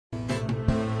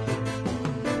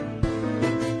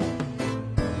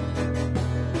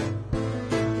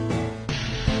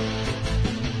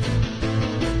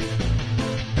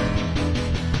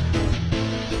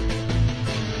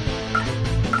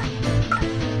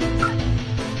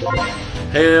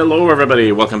Hello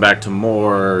everybody, welcome back to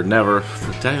more Never...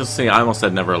 I almost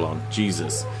said Never Alone.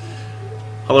 Jesus.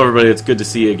 Hello everybody, it's good to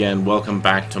see you again. Welcome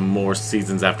back to more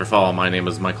Seasons After Fall. My name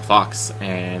is Michael Fox,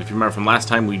 and if you remember from last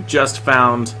time, we just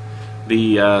found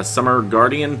the Summer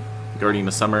Guardian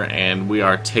of Summer, and we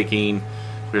are taking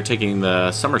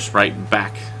the Summer Sprite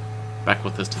back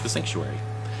with us to the Sanctuary.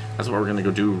 That's what we're going to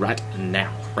go do right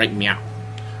now. Right meow.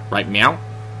 Right meow.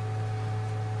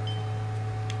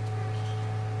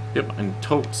 Yep, and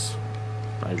totes.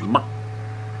 Alright.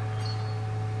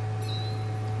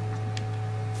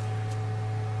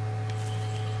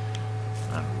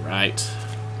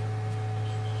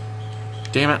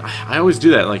 Damn it, I always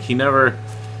do that. Like, he never,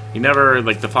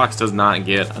 like, the fox does not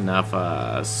get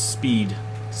enough, speed.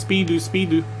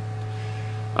 Speed-do.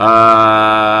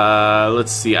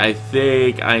 Let's see, I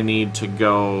think I need to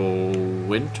go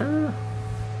winter?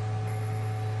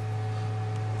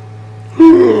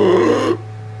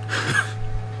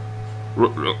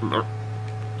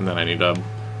 And then I need a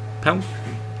pound.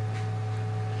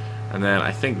 And then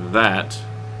I think that,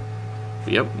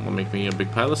 yep, will make me a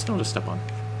big pile of snow to step on.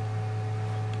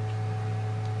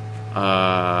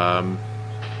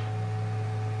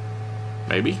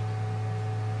 Maybe?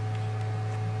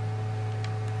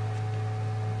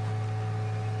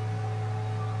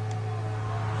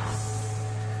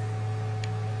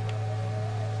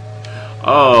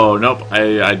 Oh, nope,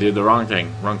 I did the wrong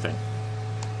thing.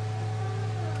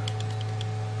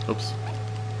 Oops.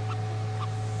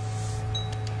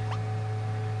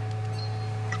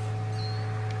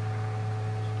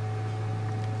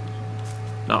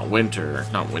 Not winter.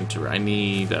 I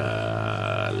need,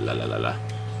 I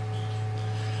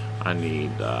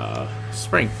need,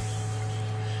 spring.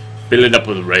 Fill it up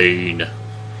with rain.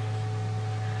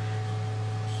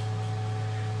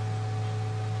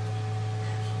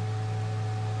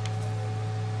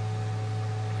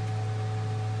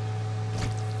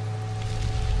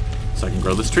 So I can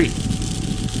grow this tree.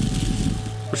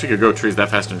 Wish I could grow trees that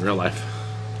fast in real life.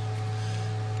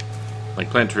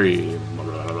 Like plant tree.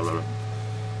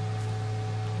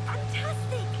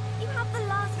 Fantastic! You have the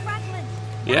last fragment.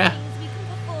 Yeah. That means we can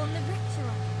perform the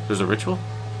ritual. There's a ritual?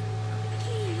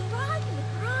 Hey, run!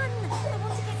 I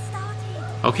want to get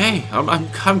started. Okay, I'm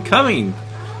coming.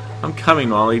 I'm coming,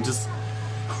 Molly.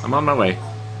 I'm on my way.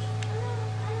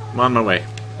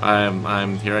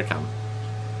 I'm here I come.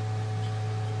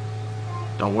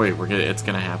 Don't worry, it's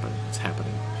gonna happen. It's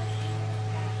happening.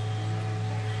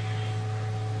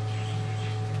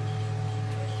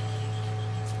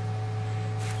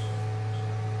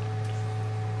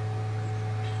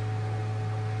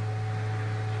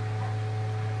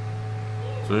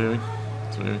 Sweet.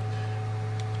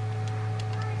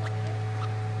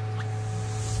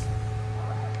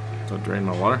 Does that drain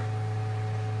my water?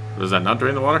 Does that not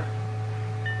drain the water?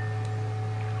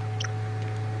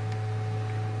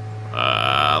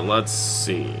 Let's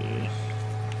see.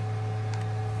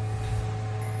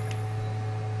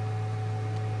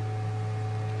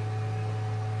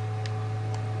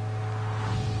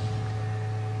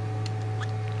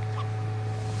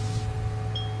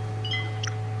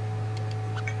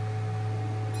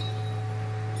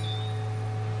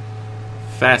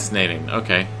 Fascinating.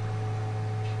 Okay.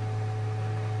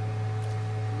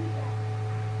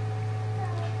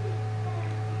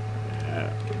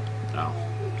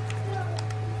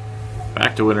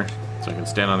 Back to winter, so I can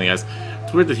stand on the ice.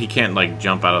 It's weird that he can't, like,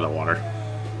 jump out of the water. You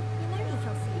know,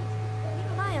 little seed, you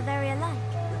and I are very alike.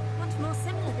 Much more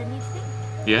similar than you'd think.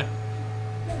 Yeah?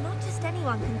 Not just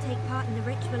anyone can take part in the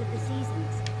ritual of the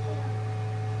seasons.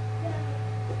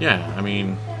 Yeah, I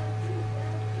mean...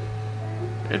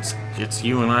 It's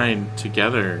you and I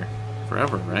together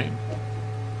forever, right?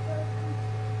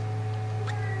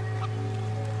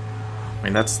 I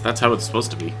mean, that's how it's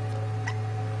supposed to be.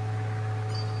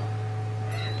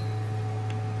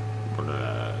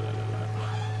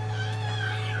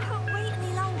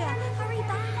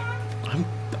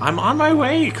 I'm on my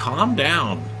way. Calm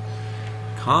down.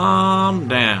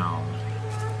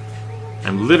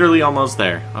 I'm literally almost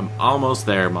there. I'm almost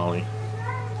there, Molly.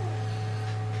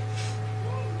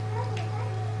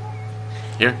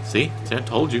 Here, see? I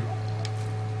told you.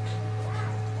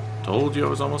 Told you I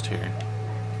was almost here.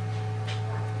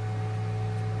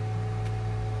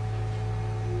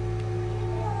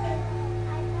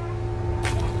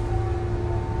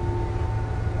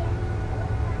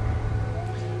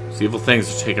 Evil things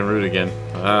are taking root again.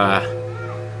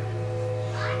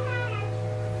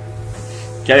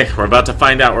 Okay, we're about to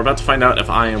find out. We're about to find out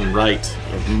if I am right.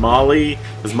 If Molly...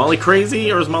 Is Molly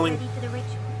crazy, or is Molly...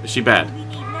 Is she bad? All we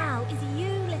need now is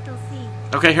you, little seed.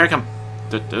 Okay, here I come.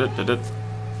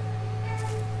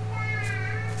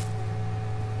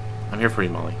 I'm here for you,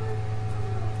 Molly.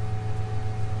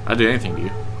 I'd do anything to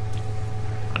you.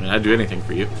 I mean, I'd do anything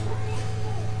for you.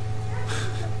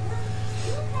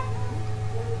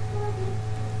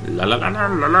 La la la la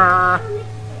la la.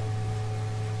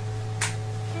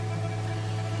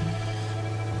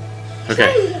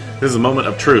 Okay, this is a moment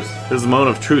of truth. This is a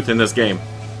moment of truth in this game.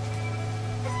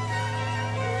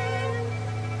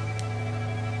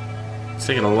 It's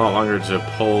taking a lot longer to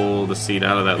pull the seed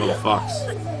out of that little fox.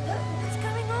 What's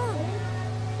going on?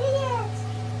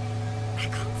 I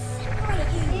can't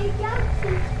separate you.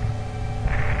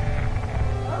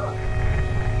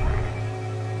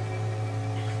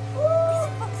 This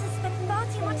fox has spent far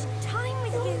too much time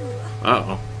with you.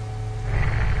 Uh-oh.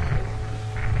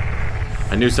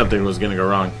 I knew something was gonna go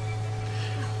wrong.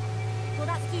 Well,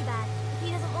 that's too bad. If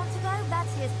he doesn't want to go,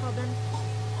 that's his problem.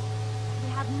 We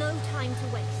have no time to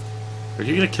waste. Are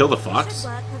you gonna kill the It fox? should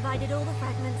work, provided all the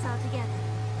fragments are together.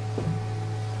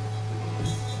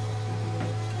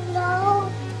 No.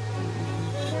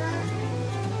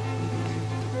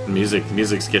 The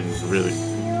music's getting really...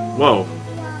 Whoa.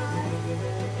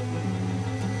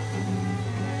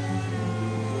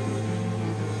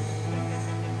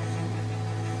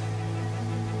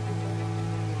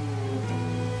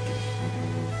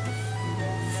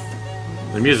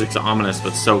 The music's ominous,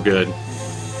 but so good.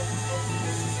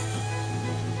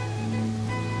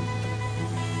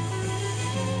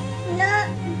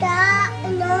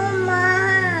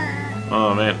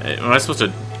 Oh man, am I supposed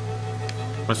to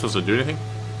do anything?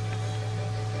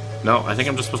 No, I think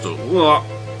I'm just supposed to.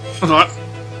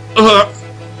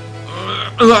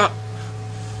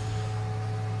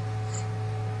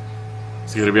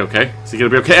 Is he gonna be okay? Is he gonna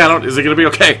be okay? Is it gonna be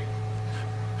okay?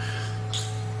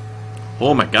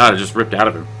 Oh my god, it just ripped out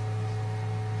of him.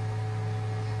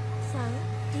 So,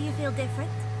 do you feel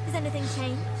different? Has anything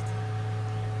changed?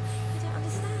 I don't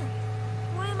understand.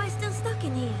 Why am I still stuck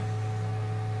in here?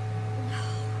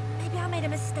 Maybe I made a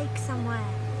mistake somewhere.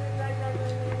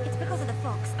 It's because of the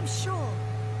fox, I'm sure.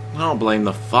 I don't blame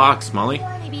the fox, Molly.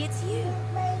 Maybe it's you.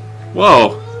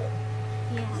 Whoa.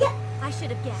 Yeah, I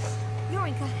should have guessed. You're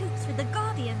in cahoots with the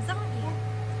Guardians, aren't you?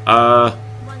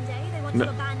 One day they want No.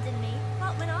 to abandon me,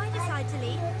 but when I decide to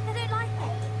leave, they don't like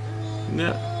it.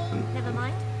 No. Never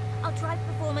mind. I'll try to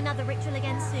perform another ritual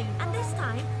again soon. And this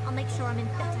time, I'll make sure I'm in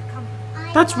better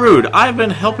company. That's rude. I've been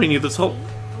helping you this whole...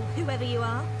 Or whoever you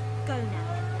are, go now.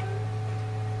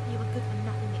 You were good for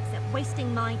nothing except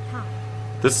wasting my time.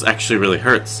 This actually really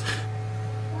hurts.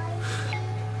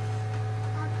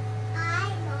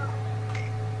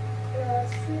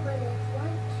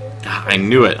 God, I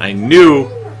knew it. I knew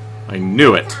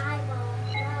it.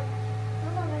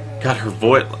 God, her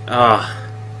voice...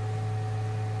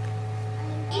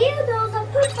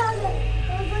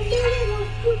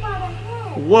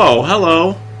 Whoa,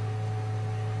 hello.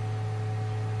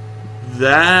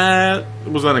 That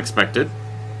was unexpected.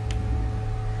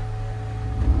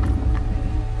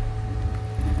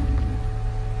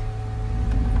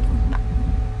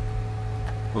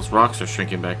 Those rocks are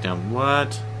shrinking back down.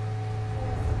 What?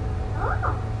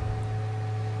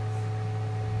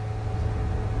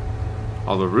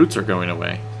 All the roots are going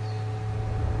away.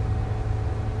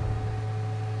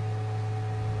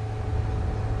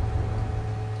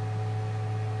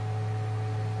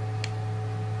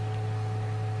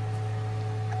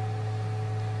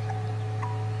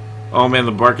 Oh man,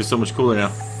 the bark is so much cooler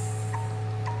now.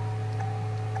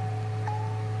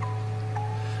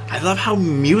 I love how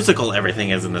musical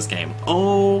everything is in this game.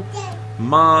 Oh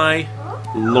my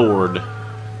lord.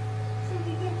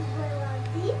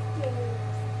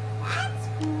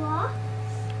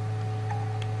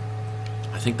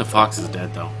 I think the fox is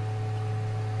dead though.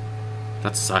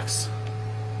 That sucks.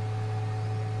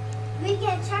 We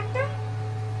get a tractor?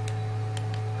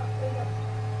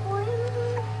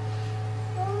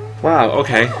 Wow,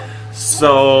 okay.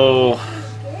 So...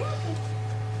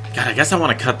 God, I guess I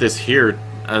want to cut this here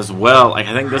as well. Like,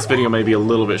 I think this video may be a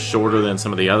little bit shorter than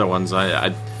some of the other ones. Wow.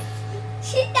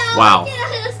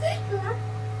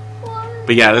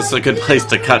 But yeah, this is a good place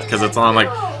to cut because it's on like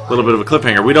a little bit of a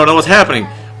cliffhanger. We don't know what's happening.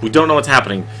 We don't know what's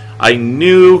happening. I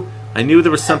knew there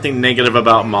was something negative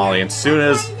about Molly, and as soon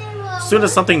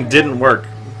as something didn't work,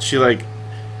 she like,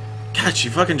 God, she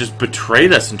fucking just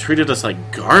betrayed us and treated us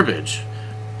like garbage.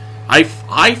 I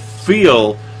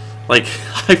feel like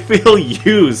I feel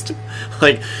used,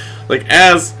 like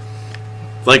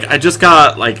I just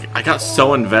got I got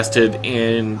so invested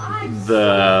in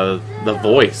the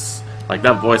voice, like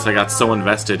that voice. I got so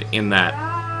invested in that.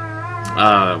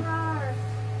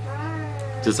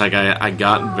 Just like I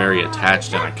got very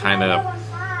attached, and I kind of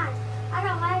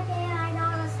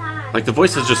like the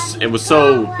voice is just, it was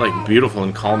so like beautiful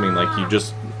and calming. Like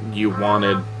you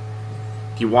wanted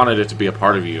it to be a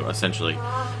part of you, essentially,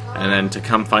 and then to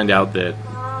come find out that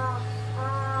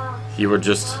you were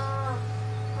just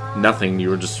nothing. You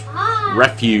were just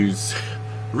refuse,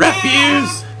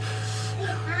 refuse,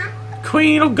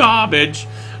 queen of garbage.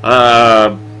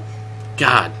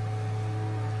 God,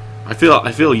 I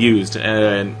feel used,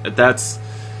 and that's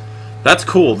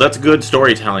cool. That's good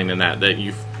storytelling in that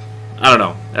you've, I don't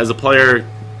know, as a player,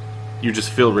 you just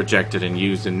feel rejected and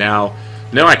used, and now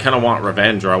I kind of want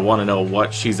revenge, or I want to know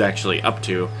what she's actually up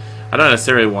to. I don't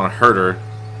necessarily want to hurt her,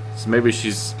 so maybe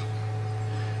she's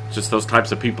just those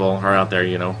types of people are out there,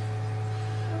 you know.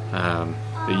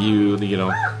 You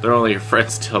know, they're only your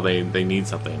friends till they need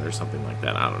something or something like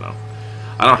that. I don't know.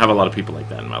 I don't have a lot of people like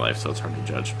that in my life, so it's hard to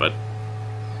judge. But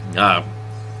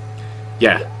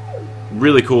yeah,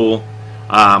 really cool.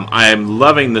 I'm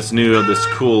loving this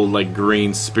cool like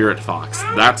green spirit fox.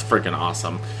 That's freaking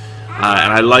awesome.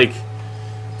 And I like.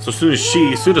 So as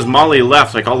soon as Molly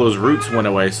left, like all those roots went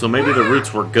away. So maybe the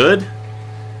roots were good.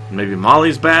 Maybe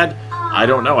Molly's bad. I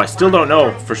don't know. I still don't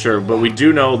know for sure. But we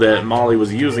do know that Molly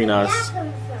was using us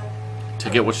to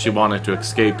get what she wanted, to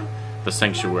escape the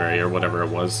sanctuary or whatever it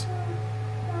was.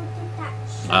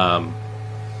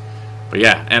 But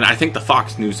yeah, and I think the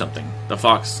fox knew something. The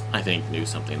fox, I think, knew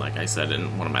something, like I said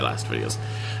in one of my last videos.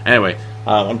 Anyway,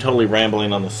 I'm totally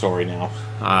rambling on the story now.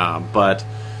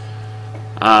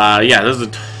 Yeah, this is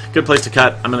a good place to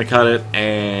cut. I'm going to cut it,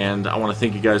 and I want to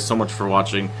thank you guys so much for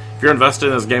watching. If you're invested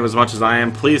in this game as much as I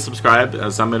am, please subscribe,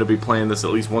 as I'm going to be playing this at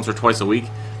least once or twice a week,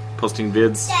 posting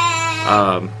vids,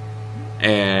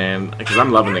 and because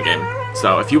I'm loving the game.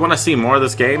 So if you want to see more of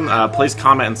this game, please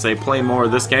comment and say play more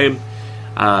of this game,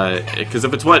 because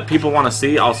if it's what people want to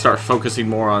see, I'll start focusing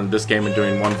more on this game and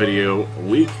doing one video a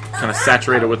week, kind of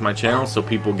saturate it with my channel so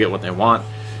people get what they want.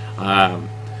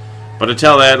 But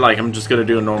until then, like, I'm just gonna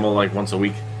do a normal, like, once a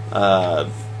week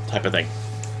type of thing.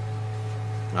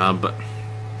 But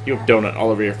you have donut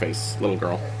all over your face, little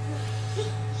girl.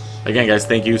 Again, guys,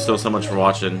 thank you so much for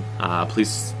watching.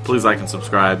 Please like and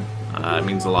subscribe. It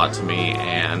means a lot to me.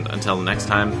 And until next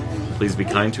time, please be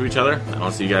kind to each other. And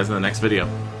I'll see you guys in the next video.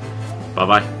 Bye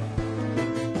bye.